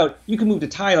turns out, you can move to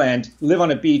Thailand, live on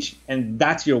a beach, and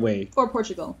that's your way. Or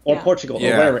Portugal. Or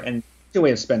whatever, and it's your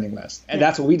way of spending less. And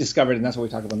that's what we discovered, and that's what we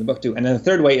talk about in the book too. And then the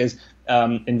third way is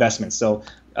investments. So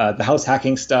the house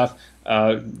hacking stuff,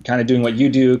 kind of doing what you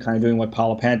do, kind of doing what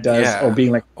Paula Pant does, or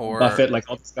being like Buffett, like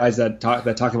all these guys that talk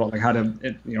about like how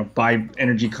to buy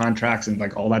energy contracts and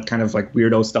like all that kind of like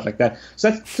weirdo stuff like that.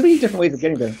 So that's three different ways of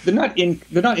getting there. They're not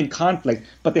in conflict,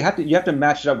 but you have to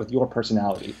match it up with your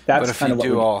personality. That's but if kind you of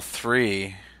do all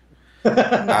three,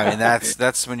 I mean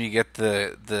that's when you get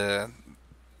the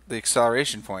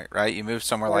acceleration point, right? You move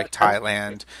somewhere like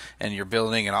Thailand and you're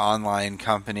building an online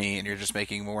company and you're just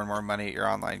making more and more money at your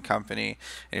online company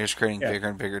and you're just creating bigger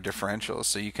and bigger differentials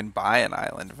so you can buy an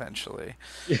island eventually.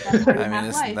 I mean,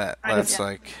 isn't that's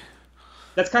like...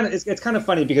 That's kind of it's kind of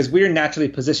funny because we're naturally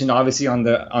positioned obviously on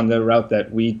the route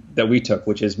that we took,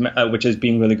 which is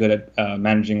being really good at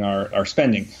managing our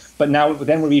spending. But now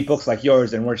then we read books like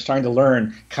yours and we're starting to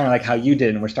learn kind of like how you did,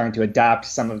 and we're starting to adapt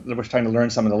we're starting to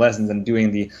learn some of the lessons and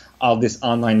doing all this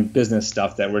online business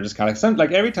stuff that we're just kind of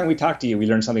like every time we talk to you we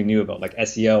learn something new about like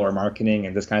SEO or marketing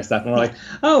and this kind of stuff, and we're like,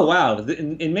 oh wow,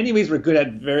 in many ways we're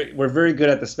very good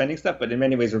at the spending stuff, but in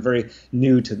many ways we're very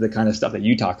new to the kind of stuff that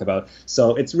you talk about.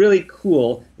 So it's really cool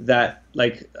that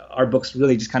like our books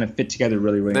really just kind of fit together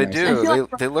really they nicely. do.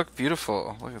 They look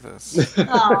beautiful. Look at this.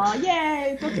 Aw,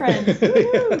 yay, book friends.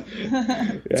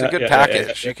 It's a good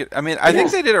package. You could. I mean, I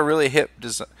think they did a really hip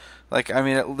design. Like, I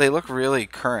mean, they look really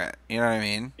current. You know what I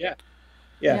mean? Yeah.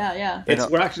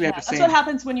 We're actually at the same. That's what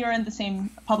happens when you're in the same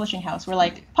publishing house. We're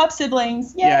like pup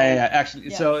siblings. Yay! Yeah. Actually,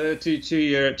 so to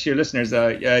your listeners,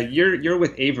 you're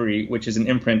with Avery, which is an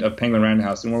imprint of Penguin Random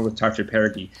House, and we're with Tarcher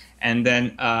Perigee. And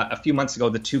then a few months ago,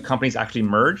 the two companies actually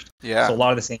merged. Yeah. So a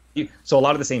lot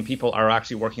of the same people are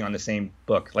actually working on the same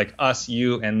book. Like us,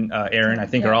 you, and Aaron, I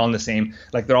think are all in the same.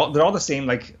 Like they're all the same.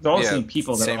 Like they're all the same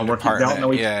people that are working. They all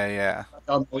know each other.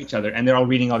 They all know each other, and they're all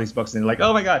reading all these books, and they're like,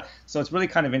 oh my god. So it's really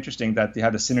kind of interesting that they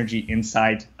have the synergy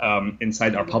inside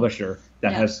our publisher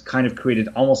that has kind of created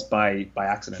almost by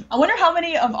accident. I wonder how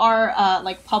many of our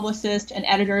like publicists and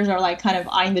editors are like kind of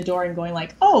eyeing the door and going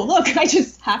like, oh look, I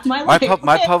just hacked my life.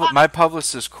 My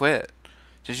publicist quit.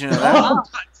 Did you know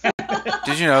that?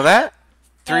 Did you know that?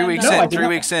 3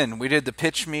 weeks in, we did the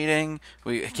pitch meeting.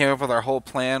 We came up with our whole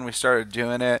plan. We started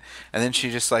doing it, and then she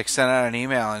just like sent out an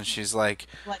email, and she's like,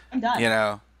 I'm done. You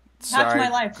know, sorry, my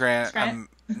life, Grant. I'm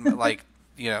like,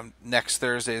 you know, next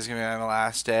Thursday is gonna be my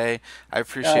last day. I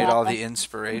appreciate all the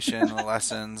inspiration, the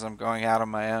lessons. I'm going out on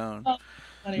my own.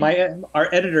 Our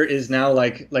editor is now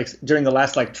like during the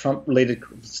last like Trump related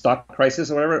stock crisis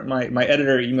or whatever, my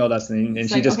editor emailed us and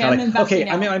she like, just kind of like, okay,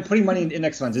 I'm putting money in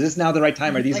index funds. Is this now the right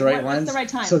time? Are these the right ones? The right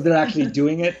time? So they're actually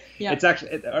doing it. It's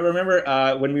actually, I remember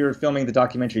when we were filming the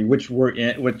documentary, which we're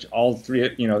in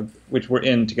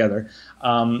together,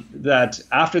 that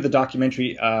after the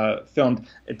documentary filmed,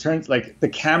 it turns like the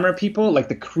camera people, like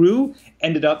the crew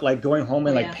ended up like going home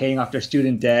and like paying off their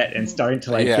student debt and starting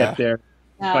to like get their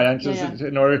financials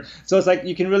in order. So it's like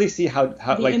you can really see how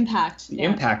the like impact. The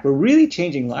impact. We're really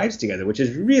changing lives together, which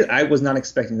is really, I was not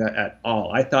expecting that at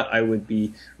all. I thought I would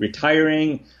be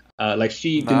retiring. Like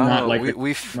she did not like.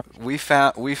 We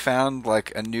found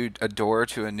like a door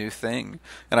to a new thing,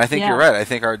 and I think you're right. I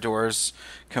think our doors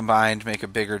combined make a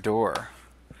bigger door.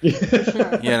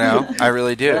 Sure. You know, I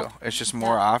really do. It's just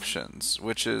more options,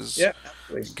 which is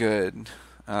good.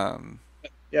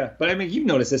 Yeah, but I mean, you've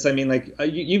noticed this. I mean, like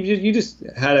you just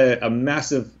had a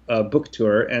massive book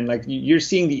tour, and like you're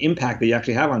seeing the impact that you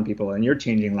actually have on people, and you're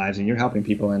changing lives, and you're helping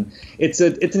people, and it's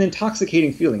an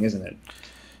intoxicating feeling, isn't it?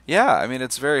 Yeah, I mean,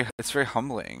 it's very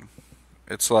humbling.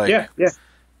 It's like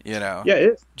you know, it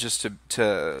is. Just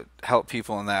to help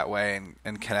people in that way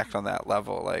and connect on that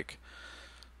level, like.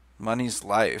 Money's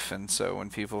life, and so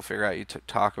when people figure out you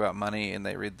talk about money and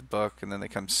they read the book and then they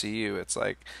come see you, it's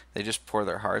like they just pour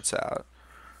their hearts out.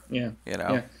 Yeah. You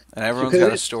know, Yeah. and everyone's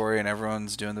got a story, and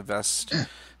everyone's doing the best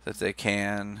that they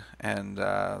can, and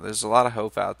there's a lot of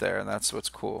hope out there, and that's what's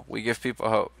cool. We give people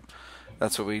hope.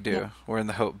 That's what we do. Yeah. We're in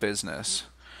the hope business,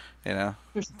 you know,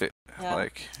 Yeah.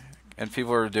 like, and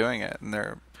people are doing it, and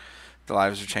their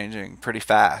lives are changing pretty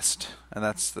fast, and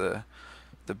that's the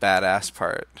badass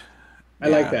part. I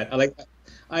like that. I like that.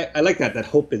 I like that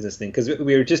hope business thing, because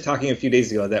we were just talking a few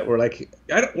days ago that we're like,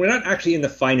 we're not actually in the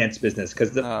finance business,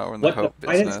 because we're in the hope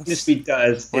finance business. industry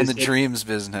does We're is in the dreams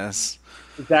business.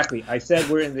 Exactly. I said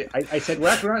we're in the. I said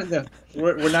we're not in the.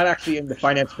 We're not actually in the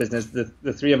finance business.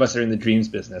 The three of us are in the dreams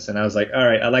business, and I was like, all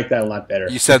right, I like that a lot better.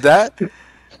 You said that?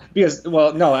 Because,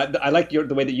 well, no, I like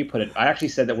the way that you put it. I actually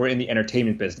said that we're in the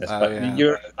entertainment business, but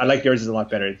yeah. I like yours is a lot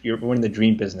better. We're in the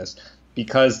dream business,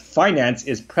 because finance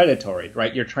is predatory,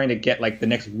 right? You're trying to get like the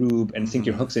next rube and sink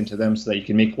your hooks into them so that you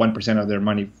can make 1% of their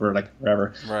money for like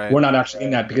forever. Right. We're not actually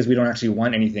in that, because we don't actually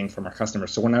want anything from our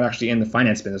customers. So we're not actually in the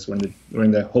finance business. We're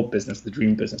in the hope business, the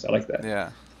dream business. I like that.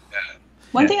 Yeah.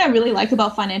 One thing I really like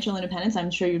about financial independence,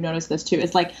 I'm sure you've noticed this too,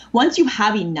 is like once you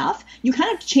have enough, you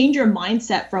kind of change your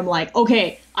mindset from like,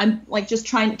 okay, I'm like just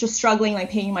struggling, like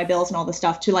paying my bills and all this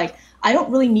stuff, to like, I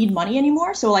don't really need money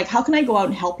anymore. So like, how can I go out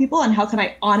and help people? And how can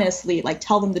I honestly like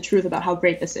tell them the truth about how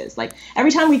great this is? Like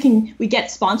every time we get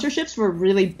sponsorships for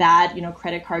really bad,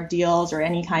 credit card deals or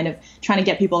any kind of trying to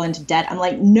get people into debt, I'm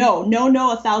like, no,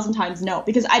 1,000 times no,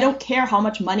 because I don't care how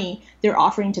much money they're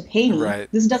offering to pay me.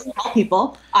 Right. This doesn't help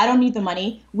people. I don't need the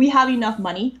money. We have enough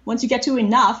money. Once you get to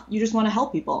enough, you just want to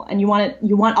help people, and you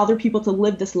want other people to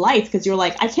live this life, because you're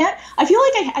like, I feel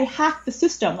like I hacked the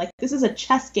system. Like this is a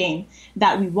chess game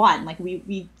that we won. Like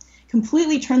we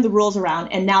completely turned the rules around,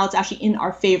 and now it's actually in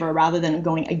our favor rather than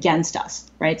going against us,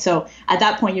 right? So at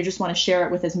that point, you just want to share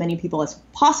it with as many people as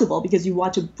possible, because you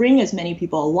want to bring as many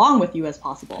people along with you as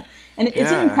possible. And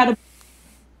it's an incredible.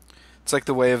 It's like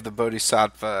the way of the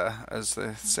bodhisattva, as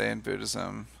they say in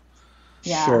Buddhism.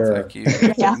 Yeah. Sure.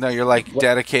 It's like no, you're like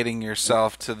dedicating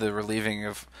yourself to the relieving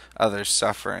of others'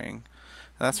 suffering. And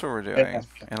that's what we're doing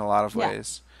in a lot of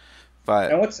ways.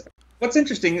 But and what's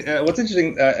interesting,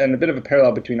 and a bit of a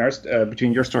parallel between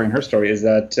your story and her story, is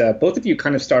that both of you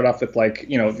kind of start off with like,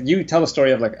 you tell the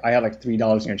story of like, I had like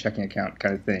 $3 in your checking account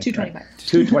kind of thing. $225. Right?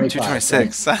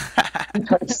 $226. Right?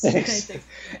 226.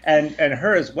 And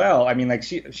her as well. I mean, like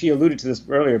she alluded to this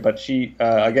earlier, but she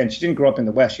again, she didn't grow up in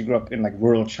the West. She grew up in like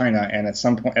rural China, and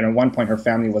at one point her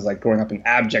family was like growing up in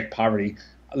abject poverty,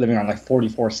 living on like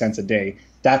 44 cents a day.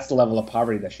 That's the level of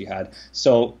poverty that she had.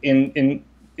 So in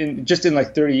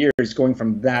like 30 years, going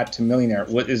from that to Millionaire,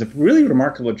 what is a really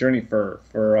remarkable journey for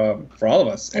all of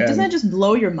us. And doesn't that just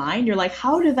blow your mind? You're like,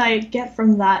 how did I get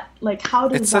from that? Like, how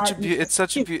did it's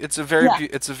a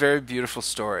very beautiful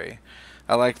story.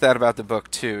 I like that about the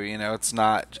book too.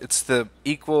 It's the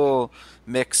equal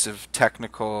mix of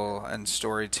technical and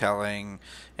storytelling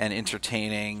and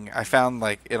entertaining. I found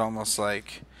like it almost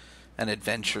like an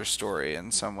adventure story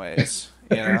in some ways.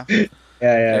 Yeah,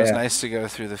 it was nice to go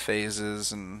through the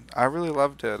phases, and I really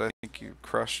loved it. I think you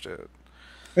crushed it.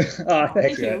 Oh,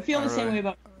 thank you. I feel the same way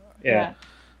about. Yeah,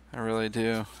 I really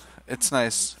do. It's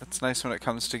nice. It's nice when it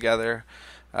comes together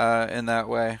in that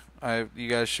way. You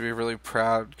guys should be really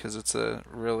proud, because it's I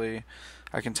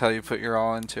can tell you put your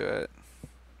all into it.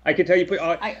 I could tell you put.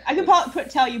 I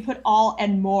could tell you put all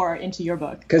and more into your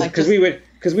book. Because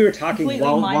we were talking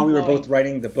while we were both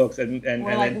writing the books, and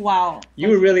we're like, wow. You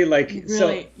were really like,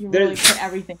 you really put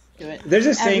everything into it. There's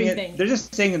a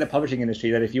saying in the publishing industry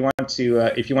that if you want to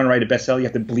write a bestseller, you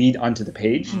have to bleed onto the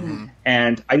page. Mm-hmm.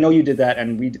 And I know you did that,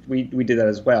 and we did that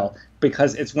as well,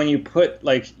 because it's when you put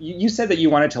like you said that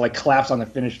you wanted to like collapse on the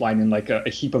finish line in like a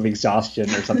heap of exhaustion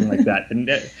or something like that, and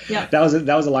that was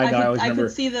a line that I always remember. I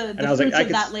could see the fruits of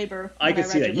that labor. I could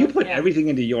see that you put everything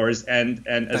into yours, and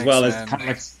as well as kind of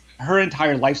like her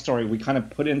entire life story, we kind of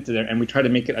put into there, and we try to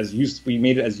make it we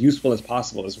made it as useful as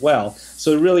possible as well.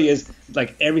 So it really is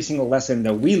like every single lesson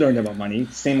that we learned about money.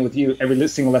 Same with you, every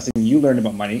single lesson you learned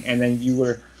about money, and then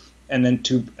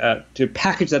to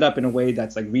package that up in a way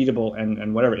that's like readable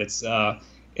and whatever. It's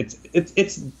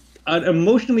an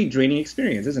emotionally draining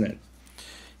experience, isn't it?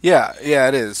 Yeah,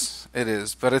 it is. It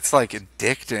is, but it's like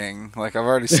addicting. Like I've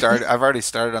already started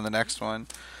on the next one.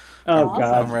 Oh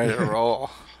God, I'm ready to roll.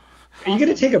 Are you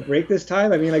gonna take a break this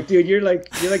time? I mean, like, dude, you're like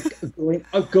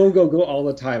going go all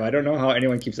the time. I don't know how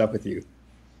anyone keeps up with you.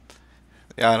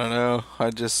 Yeah, I don't know.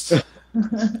 I'm just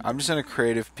in a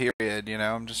creative period.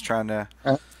 I'm just trying to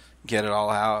get it all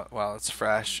out while it's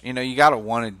fresh. You gotta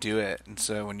want to do it, and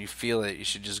so when you feel it, you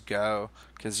should just go,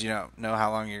 because you don't know how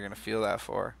long you're gonna feel that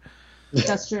for.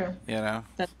 That's true. You know,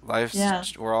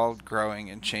 we're all growing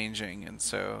and changing, and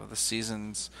so the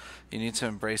seasons, you need to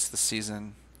embrace the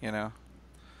season. You know,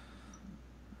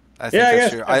 I think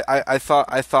that's true.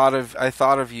 I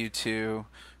thought of you too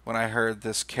when I heard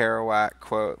this Kerouac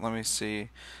quote. Let me see.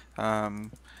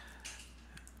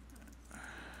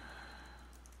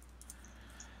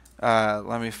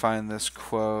 Let me find this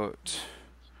quote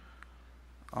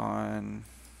on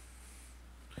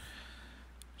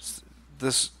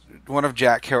this one of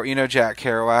Jack Kerouac. You know Jack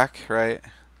Kerouac, right?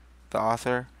 The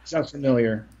author. Sounds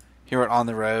familiar. He wrote On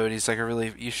the Road. He's like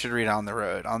you should read On the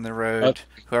Road. On the Road. Okay.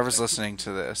 Whoever's listening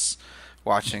to this,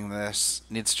 watching this,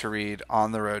 needs to read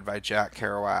On the Road by Jack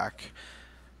Kerouac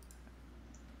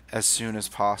as soon as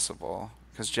possible.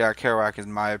 Because Jack Kerouac,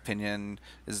 in my opinion,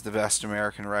 is the best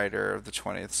American writer of the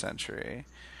 20th century.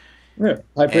 Yeah,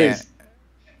 high praise.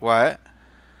 What?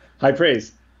 High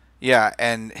praise. Yeah,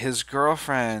 and his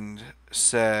girlfriend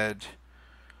said,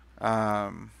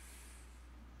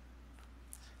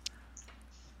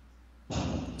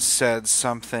 said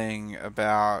something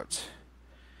about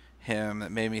him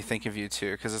that made me think of you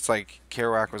too, because it's like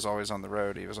Kerouac was always on the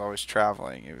road. He was always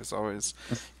traveling. He was always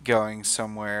going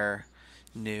somewhere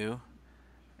new.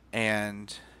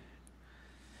 And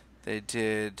they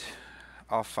did,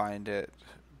 I'll find it,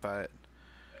 but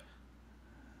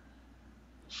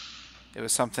it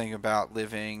was something about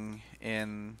living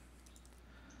in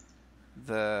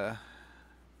the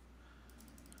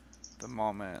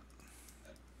moment.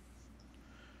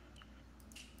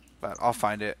 But I'll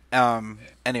find it.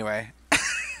 Anyway,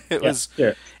 it was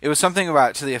something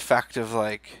about to the effect of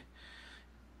like,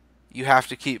 you have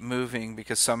to keep moving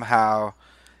because somehow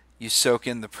you soak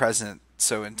in the present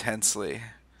so intensely.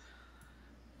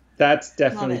 That's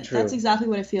definitely true. That's exactly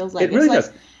what it feels like. It really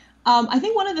does. I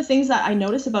think one of the things that I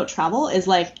notice about travel is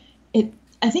like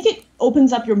I think it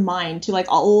opens up your mind to like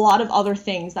a lot of other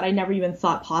things that I never even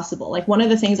thought possible. Like one of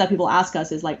the things that people ask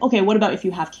us is like, okay, what about if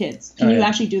you have kids? Can you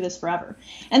actually do this forever?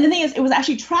 And the thing is, it was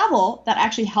actually travel that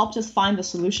actually helped us find the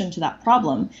solution to that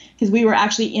problem, because we were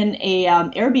actually in a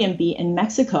Airbnb in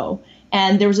Mexico,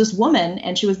 and there was this woman,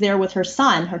 and she was there with her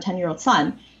son, her 10-year-old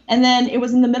son. And then it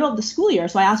was in the middle of the school year.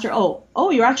 So I asked her, oh,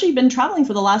 you're actually been traveling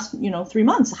for the last, 3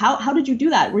 months. How did you do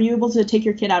that? Were you able to take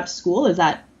your kid out of school? Is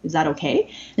that okay?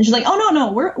 And she's like, oh,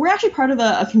 no, we're actually part of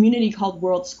a community called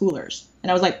World Schoolers. And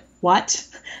I was like, what?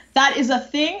 That is a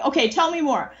thing? Okay, tell me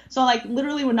more. So I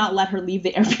literally would not let her leave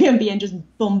the Airbnb and just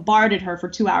bombarded her for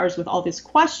 2 hours with all these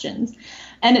questions.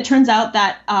 And it turns out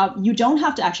that you don't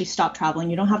have to actually stop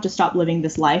traveling. You don't have to stop living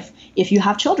this life if you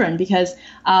have children, because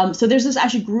so there's this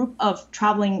actually group of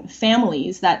traveling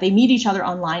families that they meet each other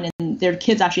online and their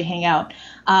kids actually hang out.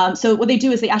 So what they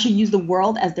do is they actually use the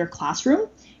world as their classroom.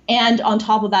 And on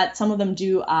top of that, some of them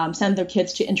do send their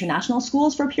kids to international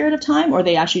schools for a period of time, or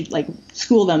they actually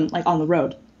school them on the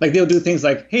road. Like they'll do things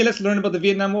like, hey, let's learn about the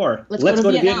Vietnam War. Let's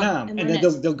go to Vietnam. And then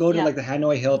they'll go to the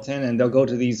Hanoi Hilton, and they'll go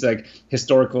to these the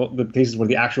places where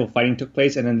the actual fighting took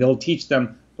place, and then they'll teach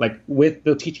them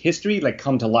they'll teach history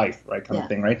come to life, right, kind of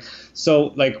thing, right?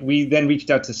 So we then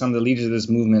reached out to some of the leaders of this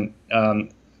movement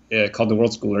called the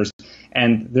World Schoolers,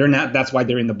 and that's why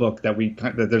they're in the book that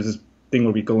there's this thing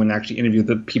where we go and actually interview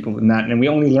the people in that, and we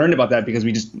only learned about that because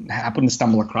we just happened to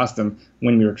stumble across them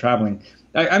when we were traveling.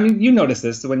 I mean, you notice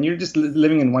this when you're just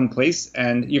living in one place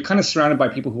and you're kind of surrounded by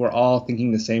people who are all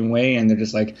thinking the same way, and they're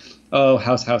just like, oh,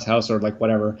 house, or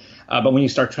whatever. But when you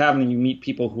start traveling, you meet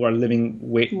people who are living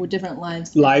different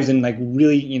lives in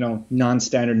really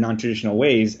non-standard, non-traditional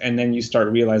ways, and then you start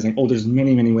realizing, oh, there's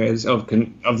many, many ways of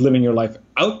living your life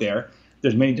out there.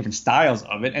 There's many different styles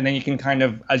of it, and then you can kind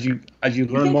of, as you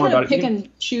learn more about it, pick and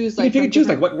choose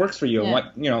what works for you,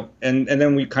 and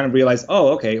then we kind of realize, oh,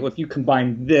 okay, well, if you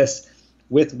combine this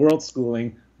with world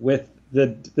schooling, with the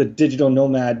digital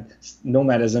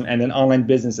nomadism, and then online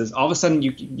businesses, all of a sudden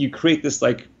you create this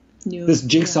this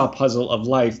jigsaw puzzle of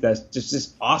life that's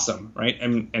just awesome, right?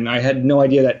 And I had no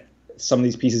idea that some of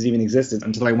these pieces even existed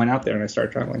until I went out there and I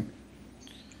started traveling.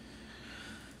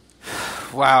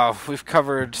 Wow, we've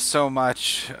covered so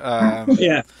much. A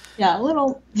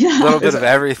little bit of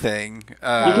everything. You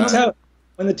can tell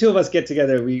when the two of us get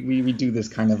together, we do this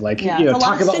kind of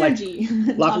talk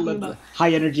about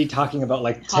high energy, talking about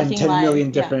 10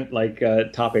 million different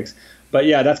topics. But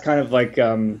yeah, that's kind of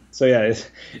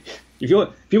if you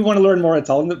want to learn more, it's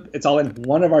all in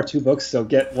one of our two books. So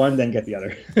get one, then get the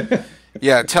other.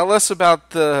 Yeah, tell us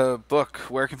about the book.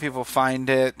 Where can people find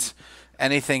it?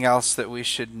 Anything else that we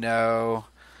should know?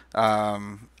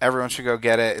 Everyone should go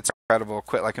get it. It's incredible.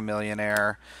 Quit Like a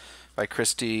Millionaire by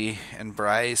Kristy and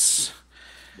Bryce.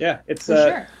 Yeah, it's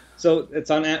sure. So it's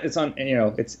on it's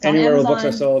anywhere where Amazon. books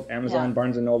are sold, Amazon,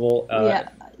 Barnes and Noble.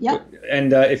 Yep.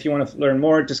 And if you want to learn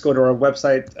more, just go to our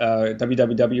website,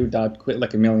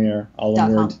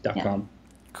 www.quitlikeamillionaire.com.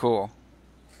 Cool.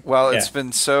 Well, it's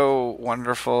been so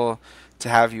wonderful to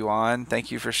have you on. Thank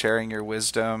you for sharing your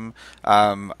wisdom.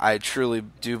 I truly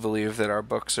do believe that our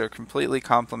books are completely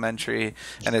complementary,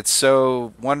 and it's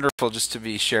so wonderful just to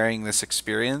be sharing this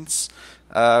experience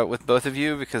with both of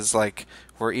you, because like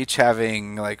we're each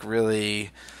having like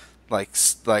really like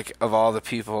of all the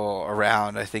people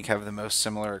around, I think have the most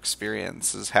similar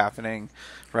experiences happening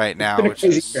right now. It's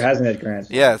been a crazy year, hasn't it,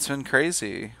 Grant? Yeah, it's been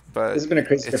crazy. But this has been a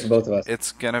crazy year for both of us.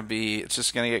 It's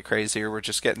just gonna get crazier. We're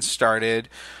just getting started.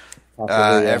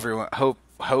 Possibly, Everyone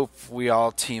hope we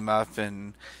all team up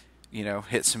and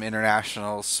hit some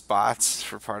international spots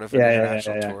for part of an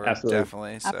international tour. Absolutely.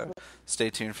 Definitely. So stay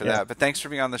tuned for that. But thanks for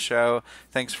being on the show.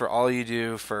 Thanks for all you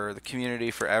do for the community,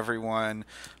 for everyone.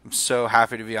 I'm so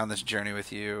happy to be on this journey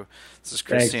with you. This is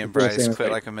Kristy and Bryce,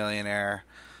 Quit Like a Millionaire,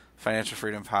 Financial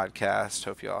Freedom Podcast.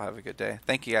 Hope you all have a good day.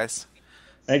 Thank you, guys.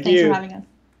 Thanks for having us.